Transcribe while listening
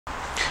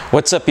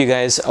What's up, you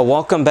guys?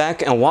 Welcome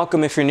back and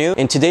welcome if you're new.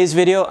 In today's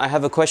video, I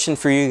have a question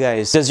for you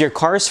guys. Does your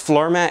car's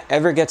floor mat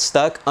ever get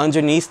stuck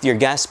underneath your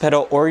gas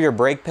pedal or your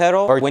brake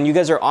pedal? Or when you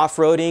guys are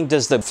off-roading,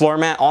 does the floor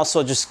mat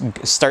also just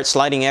start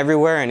sliding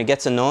everywhere and it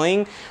gets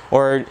annoying?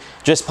 Or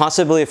just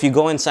possibly if you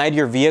go inside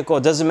your vehicle,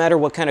 it doesn't matter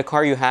what kind of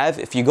car you have,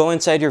 if you go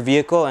inside your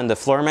vehicle and the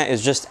floor mat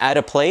is just out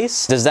of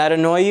place, does that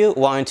annoy you?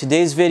 Well, in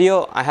today's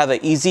video, I have an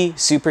easy,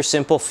 super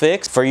simple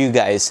fix for you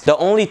guys. The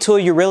only tool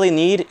you really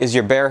need is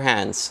your bare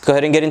hands. Go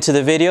ahead and get into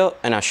the video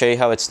and I'll show you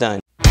how it's done.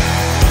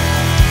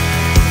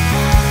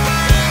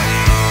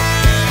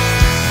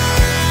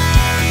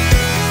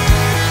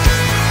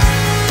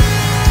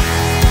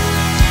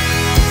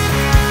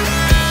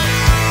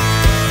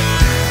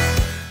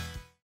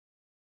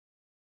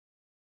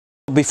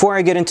 Before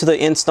I get into the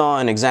install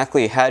and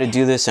exactly how to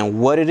do this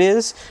and what it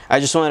is, I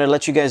just wanted to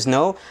let you guys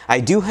know I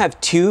do have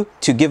two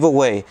to give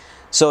away.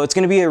 So it's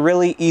going to be a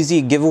really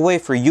easy giveaway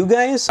for you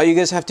guys. All you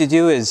guys have to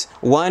do is,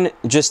 one,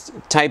 just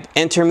type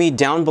enter me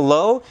down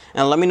below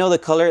and let me know the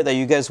color that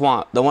you guys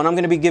want. The one I'm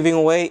going to be giving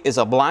away is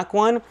a black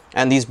one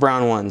and these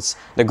brown ones.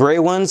 The gray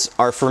ones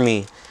are for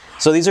me.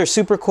 So these are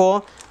super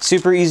cool,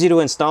 super easy to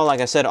install. Like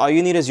I said, all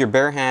you need is your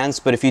bare hands,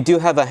 but if you do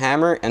have a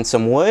hammer and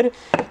some wood,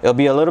 it'll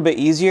be a little bit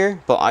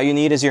easier, but all you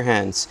need is your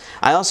hands.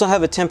 I also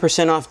have a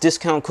 10% off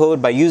discount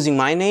code by using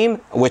my name,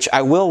 which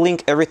I will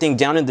link everything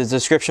down in the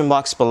description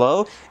box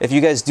below. If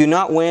you guys do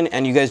not win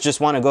and you guys just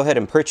want to go ahead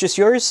and purchase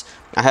yours,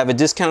 I have a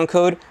discount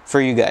code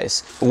for you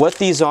guys. What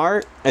these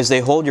are is they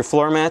hold your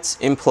floor mats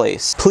in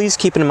place. Please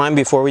keep in mind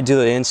before we do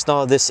the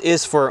install, this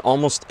is for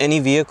almost any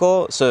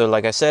vehicle. So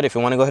like I said, if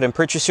you want to go ahead and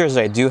purchase yours,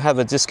 I do have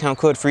a discount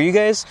code for you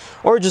guys,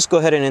 or just go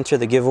ahead and enter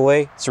the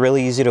giveaway. It's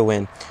really easy to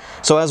win.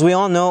 So as we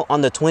all know,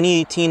 on the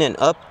 2018 and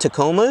up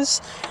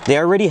Tacomas, they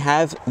already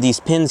have these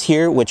pins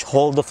here which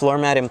hold the floor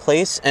mat in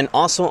place, and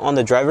also on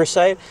the driver's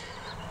side,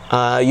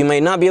 you may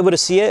not be able to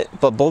see it,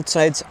 but both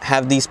sides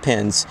have these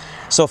pins.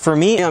 So for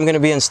me, I'm going to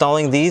be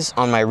installing these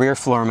on my rear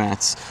floor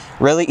mats.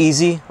 Really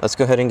easy. Let's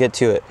go ahead and get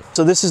to it.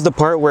 So this is the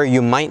part where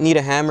you might need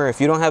a hammer.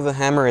 If you don't have a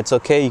hammer, it's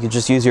okay. You can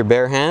just use your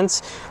bare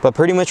hands. But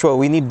pretty much what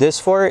we need this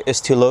for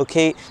is to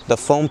locate the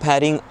foam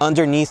padding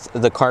underneath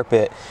the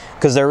carpet,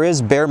 because there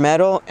is bare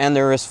metal and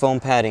there is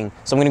foam padding.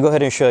 So I'm going to go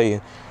ahead and show you.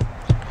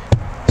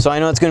 So I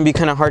know it's going to be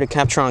kind of hard to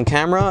capture on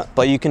camera,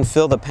 but you can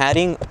feel the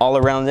padding all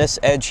around this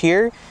edge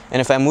here.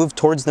 And if I move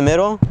towards the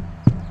middle,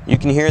 you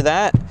can hear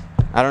that.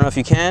 I don't know if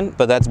you can,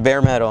 but that's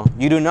bare metal.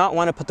 You do not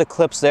want to put the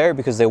clips there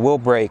because they will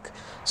break.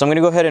 So I'm going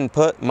to go ahead and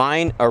put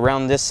mine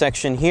around this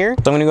section here.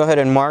 So I'm going to go ahead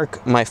and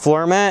mark my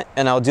floor mat,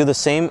 and I'll do the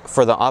same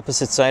for the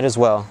opposite side as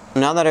well.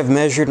 Now that I've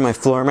measured my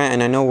floor mat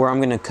and I know where I'm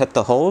going to cut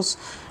the holes,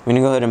 I'm going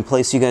to go ahead and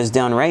place you guys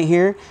down right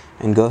here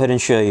and go ahead and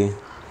show you.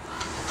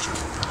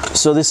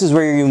 So this is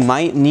where you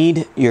might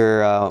need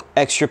your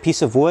extra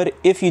piece of wood.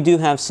 If you do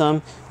have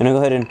some, I'm going to go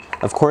ahead and,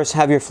 of course,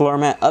 have your floor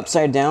mat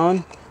upside down.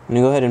 I'm going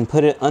to go ahead and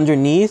put it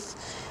underneath.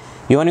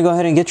 You want to go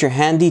ahead and get your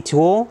handy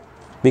tool,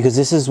 because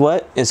this is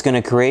what is going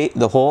to create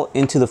the hole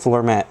into the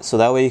floor mat. So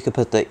that way you can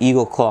put the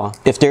eagle claw.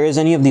 If there is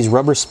any of these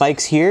rubber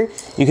spikes here,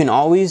 you can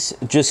always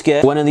just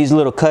get one of these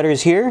little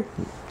cutters here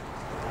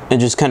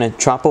and just kind of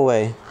chop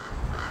away.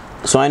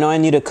 So I know I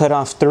need to cut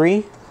off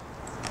 3.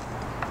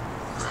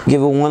 Give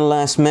it one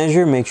last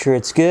measure, make sure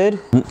it's good.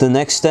 The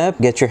next step,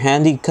 get your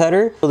handy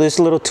cutter. So this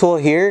little tool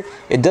here,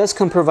 it does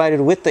come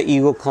provided with the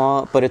eagle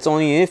claw, but it's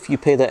only if you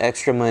pay the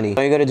extra money.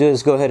 All you gotta do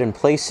is go ahead and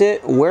place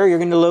it where you're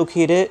gonna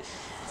locate it.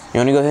 You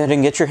wanna go ahead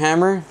and get your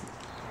hammer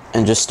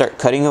and just start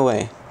cutting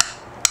away.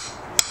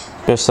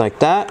 Just like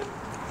that.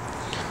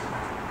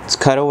 It's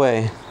cut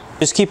away.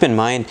 Just keep in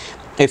mind,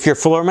 if your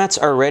floor mats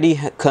already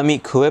come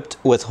equipped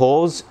with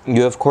holes,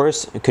 you of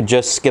course could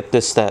just skip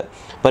this step.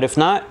 But if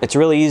not, it's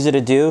really easy to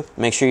do.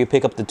 Make sure you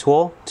pick up the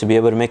tool to be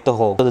able to make the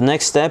hole. So the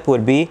next step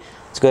would be,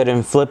 let's go ahead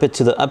and flip it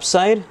to the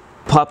upside.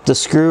 Pop the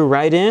screw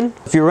right in.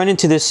 If you run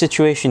into this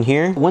situation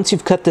here, once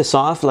you've cut this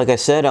off, like I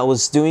said, I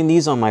was doing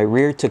these on my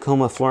rear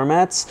Tacoma floor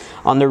mats.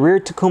 On the rear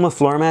Tacoma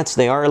floor mats,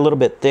 they are a little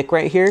bit thick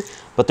right here,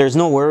 but there's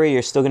no worry,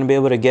 you're still gonna be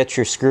able to get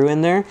your screw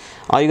in there.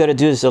 All you gotta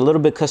do is a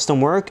little bit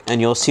custom work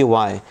and you'll see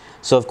why.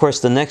 So of course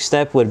the next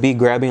step would be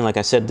grabbing, like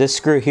I said, this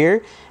screw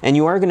here, and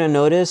you are gonna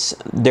notice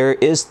there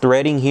is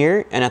threading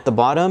here, and at the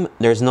bottom,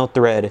 there's no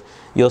thread.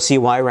 You'll see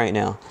why right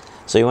now.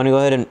 So you wanna go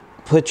ahead and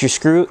put your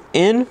screw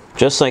in,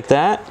 just like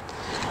that.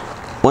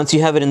 Once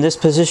you have it in this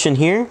position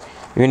here, you're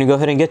going to go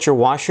ahead and get your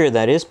washer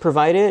that is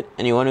provided,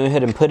 and you want to go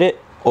ahead and put it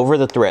over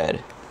the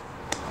thread.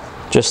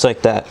 Just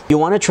like that. You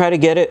want to try to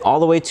get it all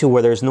the way to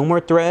where there's no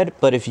more thread,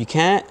 but if you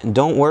can't,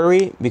 don't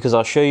worry, because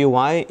I'll show you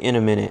why in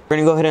a minute. We're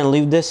going to go ahead and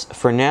leave this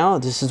for now.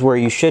 This is where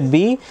you should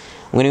be.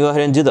 I'm going to go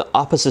ahead and do the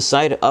opposite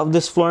side of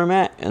this floor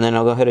mat, and then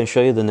I'll go ahead and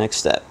show you the next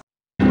step.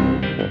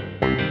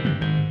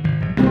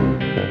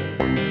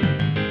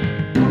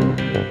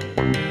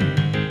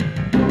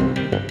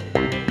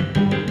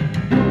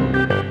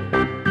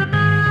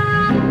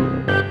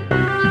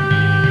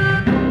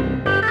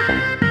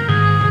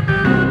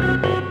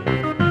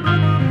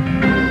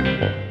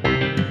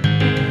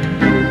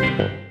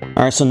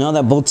 All right, so now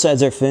that both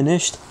sides are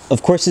finished,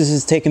 of course this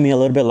is taking me a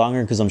little bit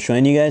longer because I'm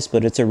showing you guys,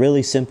 but it's a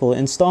really simple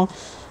install.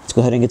 Let's go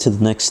ahead and get to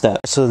the next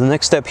step. So the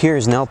next step here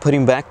is now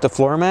putting back the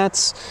floor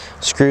mats.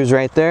 Screws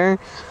right there.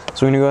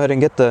 So we're gonna go ahead and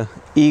get the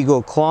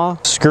Eagle Claw,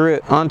 screw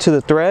it onto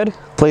the thread,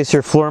 place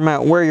your floor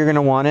mat where you're gonna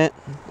want it.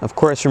 Of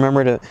course,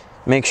 remember to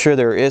make sure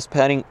there is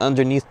padding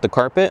underneath the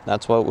carpet.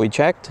 That's what we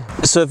checked.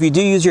 So if you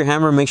do use your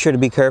hammer, make sure to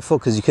be careful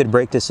because you could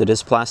break this. It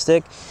is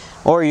plastic.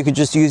 Or you could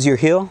just use your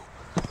heel,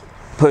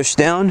 push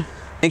down.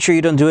 Make sure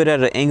you don't do it at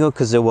an angle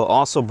because it will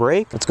also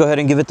break. Let's go ahead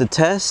and give it the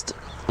test.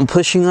 I'm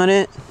pushing on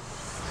it.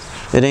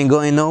 It ain't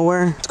going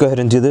nowhere. Let's go ahead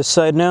and do this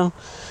side now.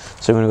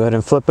 So I'm gonna go ahead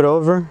and flip it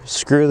over,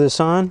 screw this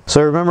on.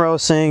 So remember I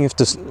was saying if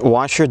the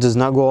washer does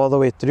not go all the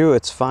way through,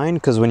 it's fine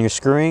because when you're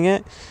screwing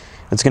it,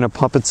 it's gonna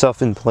pop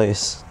itself in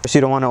place. So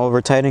you don't wanna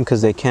over tighten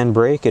because they can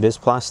break, it is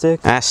plastic.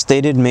 As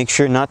stated, make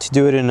sure not to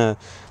do it in a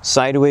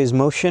sideways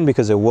motion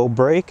because it will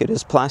break, it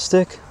is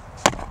plastic.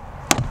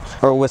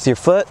 Or with your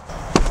foot.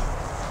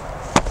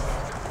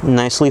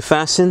 Nicely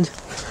fastened.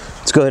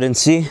 Let's go ahead and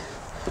see.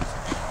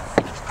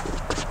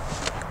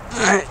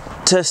 All right,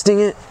 testing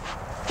it.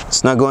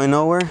 It's not going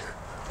nowhere.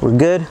 We're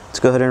good. Let's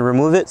go ahead and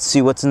remove it, see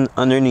what's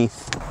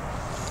underneath.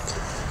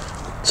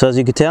 So as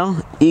you can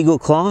tell, Eagle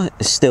Claw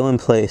is still in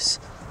place.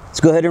 Let's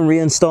go ahead and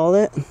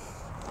reinstall it.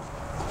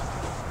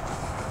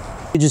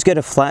 You just get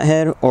a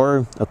flathead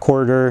or a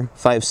quarter,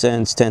 5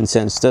 cents, 10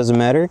 cents, doesn't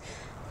matter,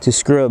 to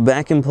screw it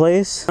back in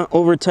place.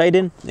 Over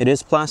tighten, it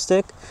is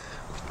plastic,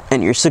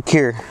 and you're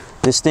secure.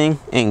 This thing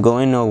ain't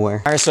going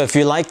nowhere. All right, so if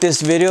you like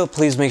this video,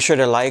 please make sure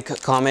to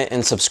like, comment,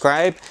 and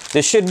subscribe.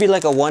 This should be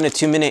like a 1 to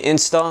 2 minute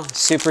install,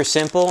 super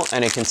simple,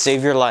 and it can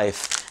save your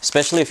life,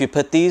 especially if you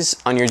put these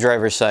on your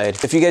driver's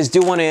side. If you guys do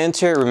want to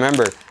enter,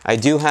 remember, I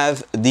do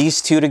have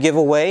these 2 to give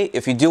away.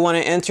 If you do want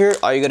to enter,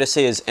 all you gotta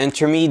say is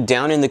enter me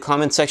down in the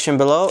comment section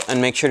below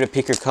and make sure to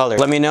pick your color.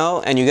 Let me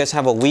know, and you guys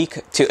have a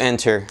week to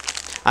enter.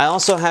 I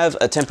also have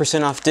a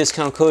 10% off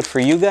discount code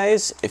for you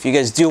guys if you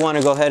guys do want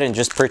to go ahead and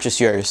just purchase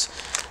yours.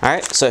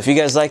 Alright, so if you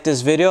guys like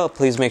this video,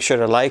 please make sure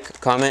to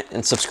like, comment,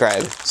 and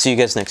subscribe. See you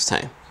guys next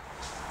time.